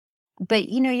foods. But,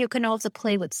 you can also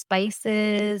play with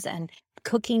spices and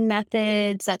cooking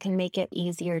methods that can make it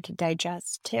easier to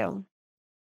digest too.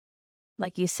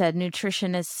 Like you said,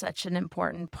 nutrition is such an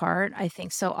important part. I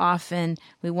think so often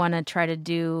we want to try to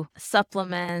do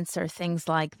supplements or things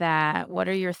like that. What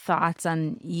are your thoughts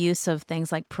on use of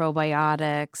things like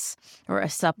probiotics or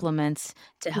supplements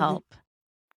to Mhm. help?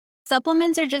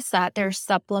 Supplements are just that they're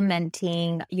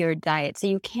supplementing your diet. So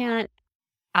you can't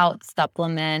out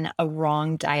supplement a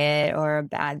wrong diet or a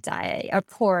bad diet, a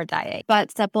poor diet.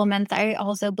 But supplements, I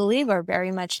also believe, are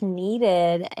very much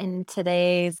needed in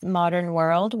today's modern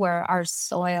world where our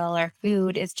soil, our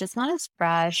food is just not as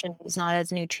fresh and it's not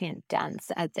as nutrient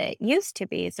dense as it used to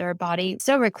be. So our body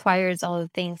still requires all the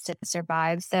things to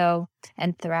survive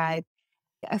and thrive.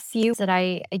 A few that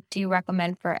I do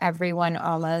recommend for everyone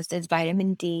almost is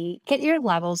vitamin D. Get your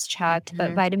levels checked,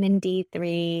 but Mhm. vitamin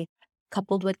D3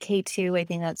 coupled with K2, I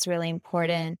think that's really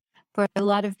important. For a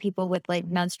lot of people with like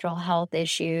menstrual health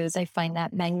issues, I find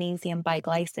that magnesium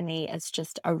biglycinate is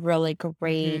just a really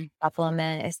great Mhm.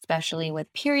 supplement, especially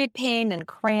with period pain and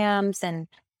cramps and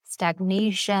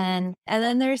stagnation. And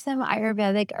then there's some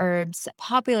Ayurvedic herbs,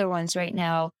 popular ones right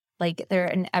now, like they're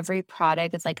in every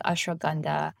product. It's like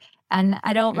ashwagandha, and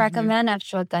I don't Mhm. recommend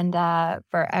ashwagandha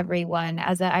for everyone.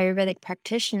 As an Ayurvedic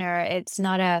practitioner, it's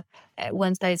not a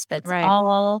one size fits Right.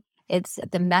 all. It's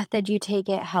the method you take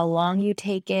it, how long you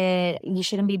take it. You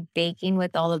shouldn't be baking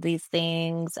with all of these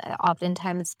things.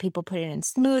 Oftentimes, people put it in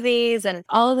smoothies, and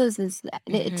all of those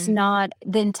it's Mhm. not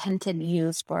the intended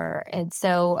use for it.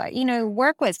 So,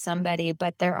 work with somebody,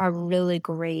 but there are really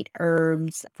great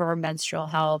herbs for menstrual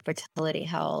health, fertility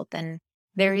health, and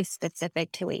very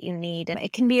specific to what you need. And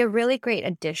it can be a really great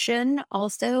addition.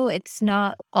 Also, it's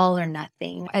not all or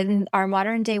nothing. In our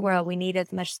modern day world, we need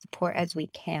as much support as we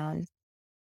can.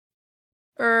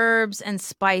 Herbs and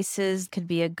spices could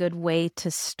be a good way to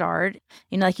start.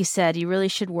 Like you said, you really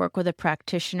should work with a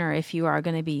practitioner if you are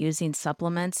going to be using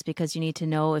supplements because you need to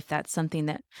know if that's something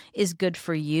that is good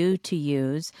for you to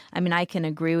use. I mean, I can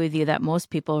agree with you that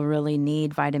most people really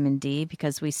need vitamin D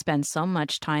because we spend so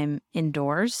much time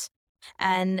indoors.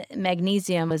 And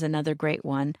magnesium is another great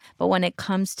one. But when it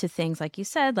comes to things like you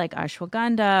said, like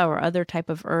ashwagandha or other type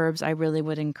of herbs, I really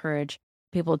would encourage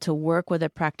people to work with a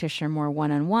practitioner more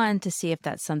one-on-one to see if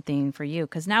that's something for you.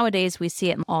 Because nowadays we see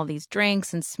it in all these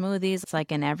drinks and smoothies, it's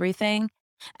like in everything.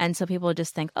 And so people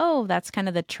just think, oh, that's kind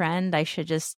of the trend. I should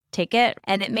just take it.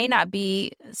 And it may not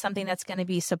be something that's going to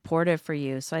be supportive for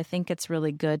you. So I think it's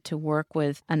really good to work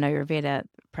with an Ayurveda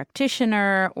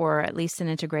practitioner or at least an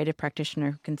integrated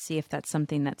practitioner who can see if that's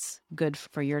something that's good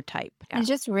for your type. I Yeah.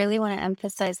 just really want to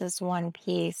emphasize this one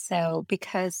piece. So,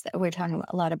 because we're talking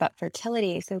a lot about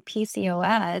fertility, so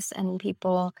PCOS and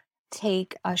people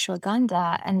take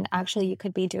ashwagandha, and actually, you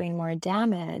could be doing more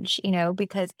damage,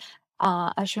 because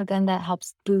ashwagandha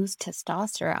helps boost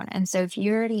testosterone. And so, if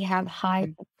you already have high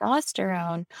Mm.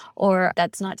 testosterone, or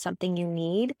that's not something you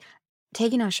need,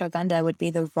 taking ashwagandha would be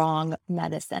the wrong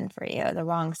medicine for you, the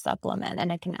wrong supplement, and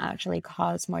it can actually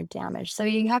cause more damage. So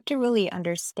you have to really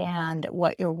understand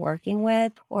what you're working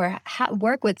with or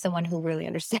work with someone who really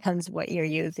understands what you're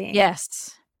using.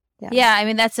 Yes. Yeah, I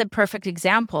mean, that's a perfect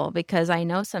example because I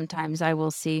know sometimes I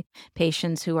will see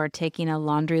patients who are taking a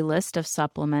laundry list of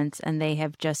supplements and they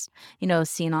have just,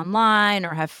 seen online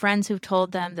or have friends who've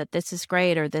told them that this is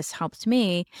great or this helps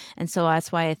me. And so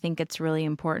that's why I think it's really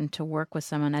important to work with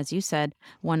someone, as you said,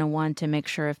 one-on-one to make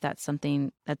sure if that's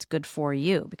something that's good for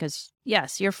you. Because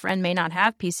yes, your friend may not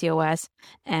have PCOS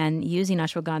and using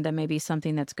ashwagandha may be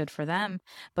something that's good for them,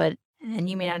 and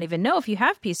you may not even know if you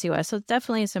have PCOS. So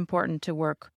definitely it's important to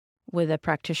work with a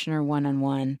practitioner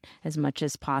one-on-one as much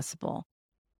as possible.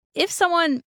 If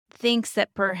someone thinks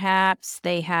that perhaps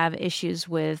they have issues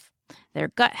with their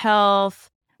gut health,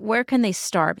 where can they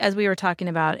start? As we were talking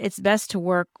about, it's best to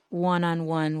work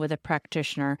one-on-one with a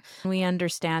practitioner. We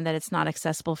understand that it's not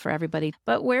accessible for everybody,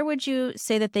 but where would you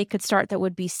say that they could start that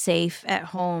would be safe at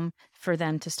home for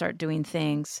them to start doing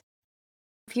things?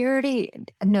 If you're already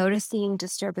noticing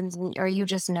disturbance or you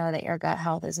just know that your gut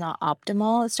health is not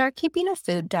optimal, start keeping a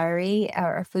food diary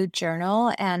or a food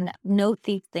journal and note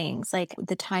these things like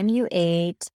the time you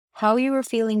ate, how you were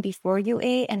feeling before you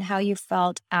ate, and how you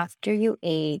felt after you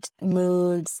ate,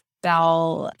 moods,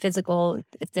 bowel, physical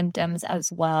symptoms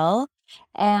as well.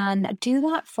 And do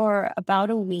that for about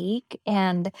a week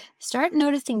and start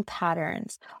noticing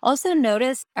patterns. Also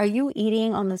notice, are you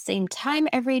eating on the same time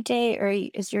every day or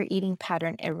is your eating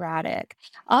pattern erratic?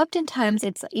 Oftentimes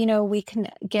it's, we can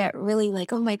get really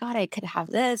like, oh my God, I could have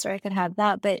this or I could have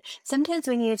that. But sometimes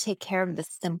we need to take care of the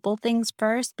simple things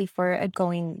first before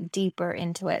going deeper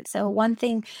into it. So one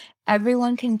thing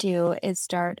everyone can do is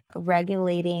start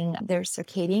regulating their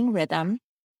circadian rhythm.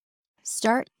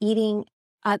 Start eating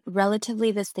at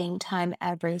relatively the same time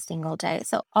every single day.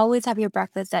 So always have your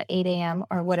breakfast at 8 a.m.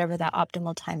 or whatever that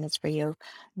optimal time is for you.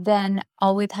 Then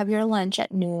always have your lunch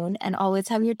at noon and always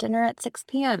have your dinner at 6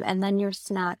 p.m. and then your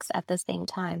snacks at the same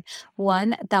time.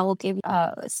 One, that will give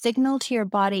a signal to your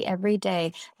body every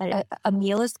day that a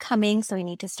meal is coming. So we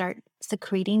need to start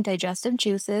secreting digestive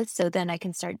juices. So then I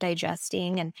can start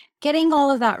digesting and getting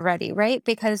all of that ready, right?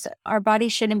 Because our body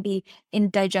shouldn't be in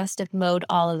digestive mode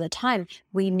all of the time.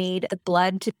 We need the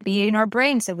blood to be in our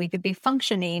brain so we could be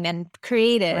functioning and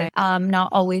creative, Right. not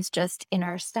always just in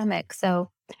our stomach. So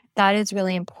that is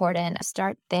really important.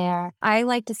 Start there. I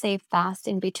like to say fast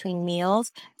in between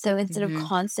meals. So instead of Mhm.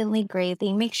 constantly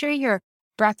grazing, make sure your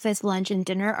breakfast, lunch, and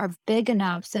dinner are big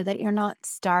enough so that you're not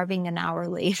starving an hour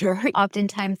later.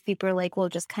 Oftentimes people are like, we'll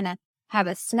just kind of have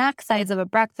a snack size of a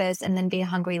breakfast and then be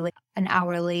hungry an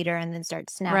hour later and then start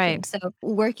Right. snacking. So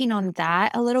working on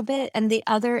that a little bit. And the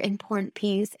other important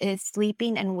piece is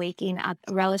sleeping and waking at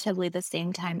relatively the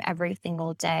same time every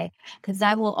single day, because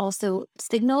that will also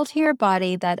signal to your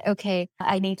body that, okay,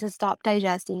 I need to stop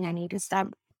digesting. I need to stop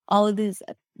all of these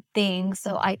things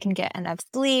so I can get enough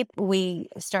sleep. We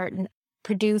start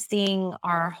producing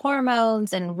our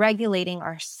hormones and regulating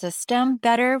our system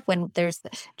better when there's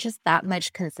just that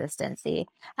much consistency.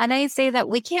 And I say that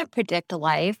we can't predict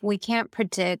life. We can't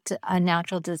predict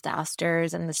natural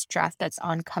disasters and the stress that's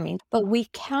oncoming, but we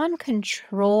can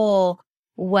control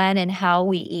when and how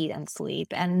we eat and sleep.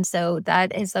 And so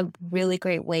that is a really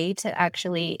great way to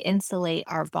actually insulate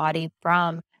our body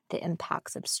from the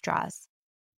impacts of stress.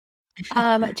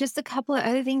 Just a couple of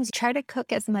other things. Try to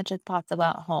cook as much as possible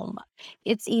at home.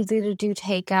 It's easy to do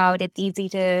takeout. It's easy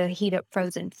to heat up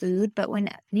frozen food. But when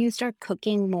you start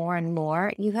cooking more and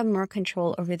more, you have more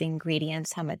control over the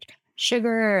ingredients, how much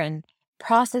sugar and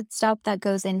processed stuff that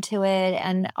goes into it.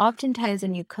 And oftentimes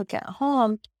when you cook at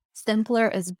home, simpler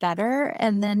is better.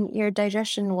 And then your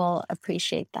digestion will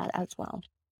appreciate that as well.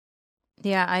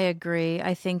 Yeah, I agree.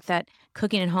 I think that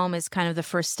cooking at home is kind of the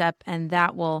first step, and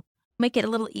that will make it a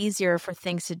little easier for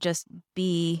things to just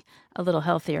be a little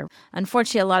healthier.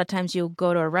 Unfortunately, a lot of times you'll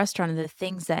go to a restaurant and the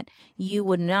things that you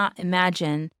would not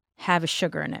imagine have a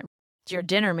sugar in it. Your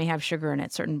dinner may have sugar in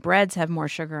it. Certain breads have more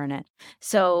sugar in it.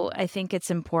 So I think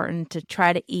it's important to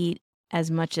try to eat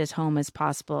as much at home as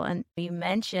possible. And you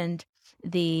mentioned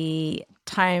the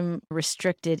time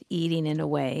restricted eating in a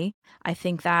way. I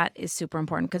think that is super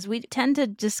important because we tend to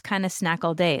just kind of snack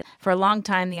all day. For a long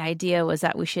time, the idea was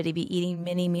that we should be eating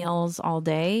mini meals all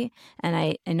day. And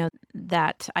I know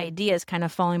that idea is kind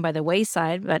of falling by the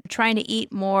wayside, but trying to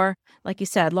eat more, like you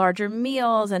said, larger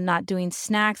meals and not doing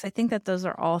snacks, I think that those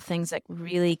are all things that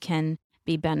really can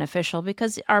be beneficial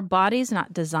because our body's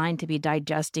not designed to be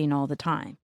digesting all the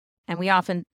time. And we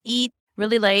often eat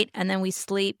really late and then we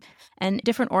sleep, and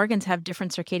different organs have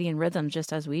different circadian rhythms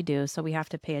just as we do, so we have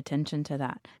to pay attention to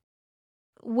that.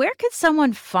 Where could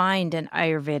someone find an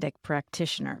Ayurvedic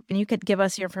practitioner? And you could give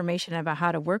us your information about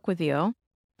how to work with you,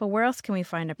 but where else can we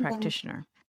find a practitioner?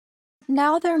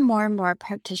 Now there are more and more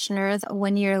practitioners.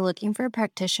 When you're looking for a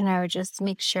practitioner, I would just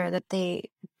make sure that they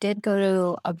did go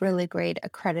to a really great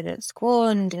accredited school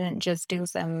and didn't just do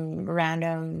some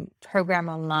random program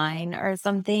online or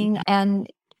something.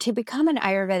 And to become an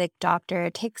Ayurvedic doctor,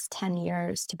 it takes 10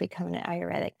 years to become an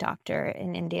Ayurvedic doctor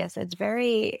in India. So it's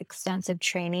very extensive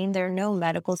training. There are no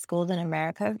medical schools in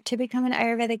America to become an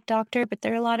Ayurvedic doctor, but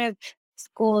there are a lot of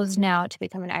schools now to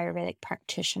become an Ayurvedic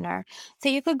practitioner. So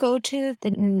you could go to the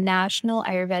National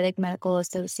Ayurvedic Medical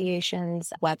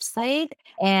Association's website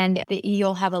and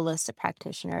you'll have a list of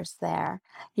practitioners there.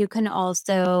 You can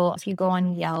also, if you go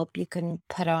on Yelp, you can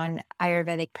put on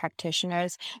Ayurvedic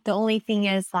practitioners. The only thing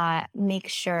is that make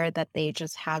sure that they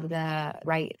just have the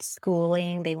right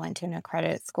schooling. They went to an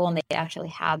accredited school and they actually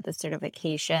have the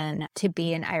certification to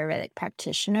be an Ayurvedic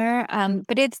practitioner.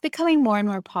 But it's becoming more and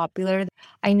more popular.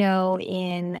 I know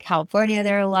in California,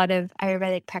 there are a lot of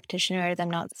Ayurvedic practitioners.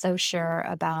 I'm not so sure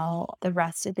about the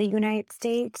rest of the United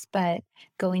States, but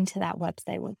going to that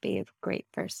website would be a great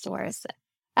first source.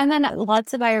 And then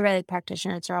lots of Ayurvedic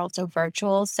practitioners are also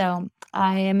virtual. So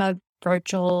I am a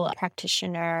virtual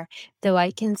practitioner, so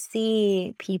I can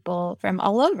see people from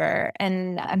all over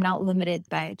and I'm not limited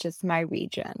by just my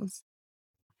regions.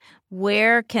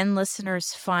 Where can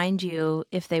listeners find you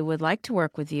if they would like to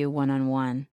work with you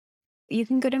one-on-one? You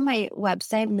can go to my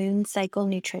website,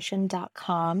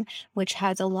 mooncyclenutrition.com, which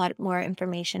has a lot more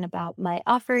information about my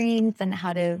offerings and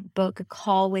how to book a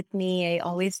call with me. I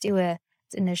always do an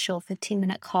initial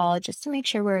 15-minute call just to make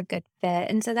sure we're a good fit.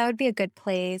 And so that would be a good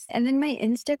place. And then my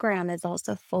Instagram is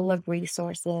also full of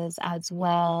resources as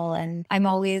well. And I'm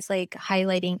always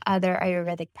highlighting other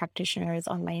Ayurvedic practitioners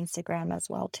on my Instagram as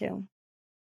well, too.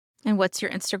 And what's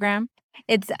your Instagram?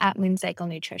 It's at Mooncycle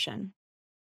Nutrition.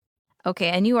 Okay,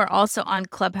 and you are also on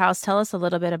Clubhouse. Tell us a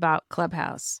little bit about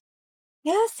Clubhouse.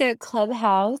 Yeah, so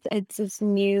Clubhouse, it's this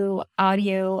new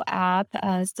audio app,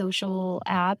 social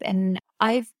app, and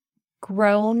I've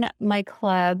grown my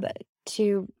club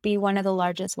to be one of the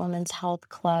largest women's health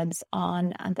clubs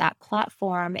on that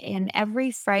platform. And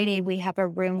every Friday, we have a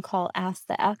room called Ask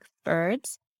the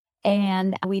Experts,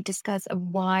 and we discuss a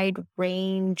wide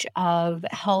range of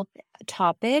health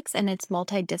topics, and it's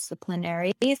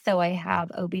multidisciplinary. So I have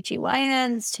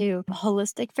OBGYNs to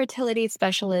holistic fertility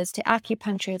specialists to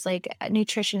acupuncturists,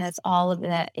 nutritionists, all of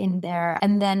that in there.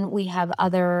 And then we have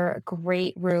other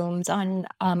great rooms on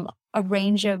a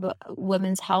range of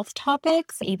women's health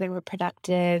topics, even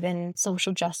reproductive and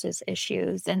social justice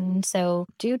issues. And so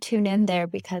do tune in there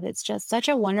because it's just such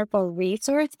a wonderful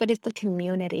resource, but it's the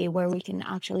community where we can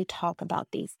actually talk about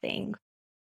these things.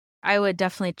 I would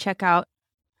definitely check out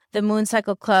the Moon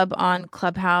Cycle Club on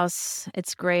Clubhouse.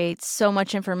 It's great. So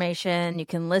much information. You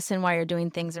can listen while you're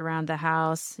doing things around the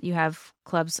house. You have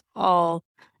clubs all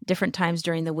different times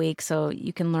during the week, so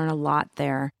you can learn a lot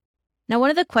there. Now, one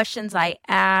of the questions I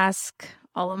ask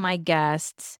all of my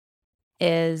guests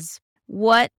is,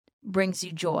 what brings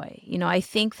you joy? I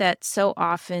think that so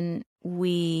often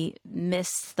we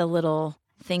miss the little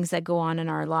things that go on in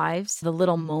our lives, the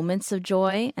little moments of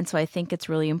joy. And so I think it's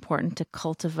really important to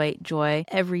cultivate joy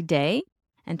every day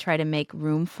and try to make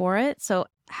room for it. So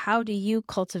how do you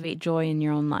cultivate joy in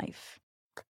your own life?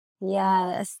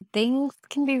 Yes, things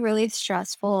can be really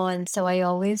stressful. And so I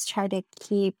always try to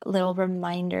keep little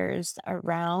reminders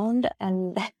around.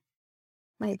 And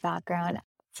my background,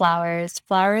 flowers.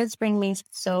 Flowers bring me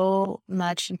so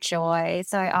much joy.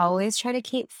 So I always try to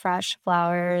keep fresh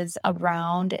flowers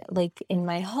around, in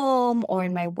my home or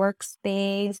in my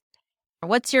workspace.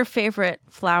 What's your favorite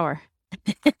flower?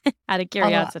 Out of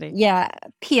curiosity. Yeah,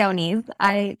 peonies.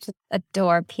 I just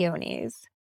adore peonies.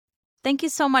 Thank you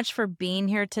so much for being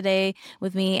here today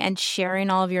with me and sharing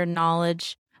all of your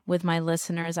knowledge with my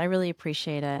listeners. I really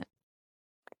appreciate it.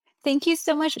 Thank you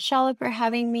so much, Shala, for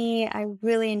having me. I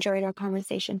really enjoyed our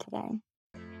conversation today.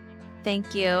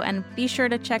 Thank you. And be sure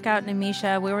to check out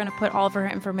Nimisha. We're going to put all of her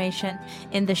information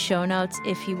in the show notes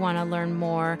if you want to learn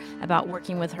more about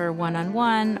working with her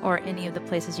one-on-one or any of the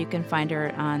places you can find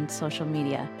her on social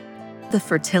media. The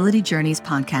Fertility Journeys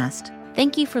Podcast.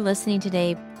 Thank you for listening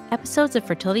today. Episodes of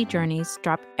Fertility Journeys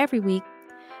drop every week.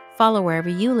 Follow wherever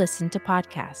you listen to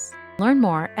podcasts. Learn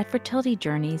more at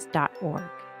fertilityjourneys.org.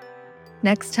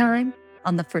 Next time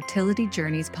on the Fertility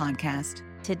Journeys Podcast.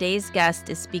 Today's guest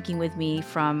is speaking with me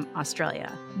from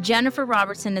Australia. Jennifer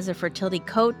Robertson is a fertility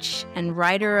coach and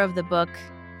writer of the book,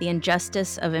 The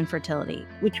Injustice of Infertility.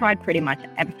 We tried pretty much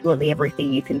absolutely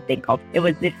everything you can think of. It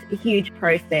was this huge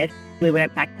process. We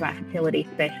went back to our fertility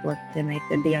specialist and they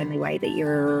said the only way that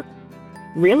you're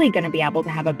really going to be able to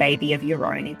have a baby of your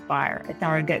own is via a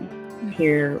surrogate.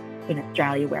 To in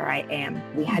Australia where I am.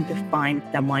 We had to find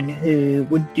someone who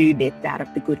would do this out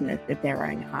of the goodness of their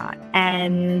own heart.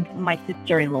 And my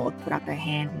sister-in-law put up her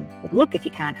hand and said, look, if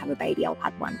you can't have a baby, I'll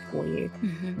have one for you.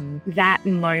 That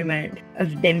moment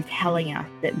of them telling us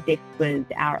that this was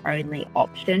our only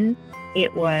option,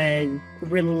 it was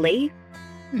relief,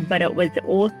 but it was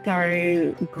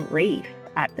also grief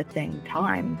at the same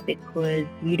time, because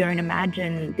you don't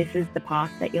imagine this is the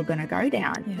path that you're going to go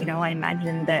down. Yeah. You know, I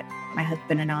imagined that my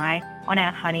husband and I on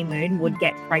our honeymoon would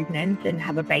get pregnant and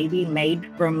have a baby made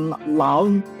from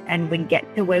love, and we'd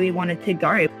get to where we wanted to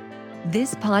go.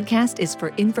 This podcast is for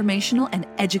informational and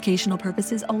educational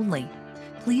purposes only.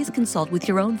 Please consult with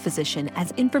your own physician,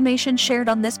 as information shared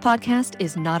on this podcast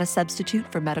is not a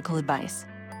substitute for medical advice.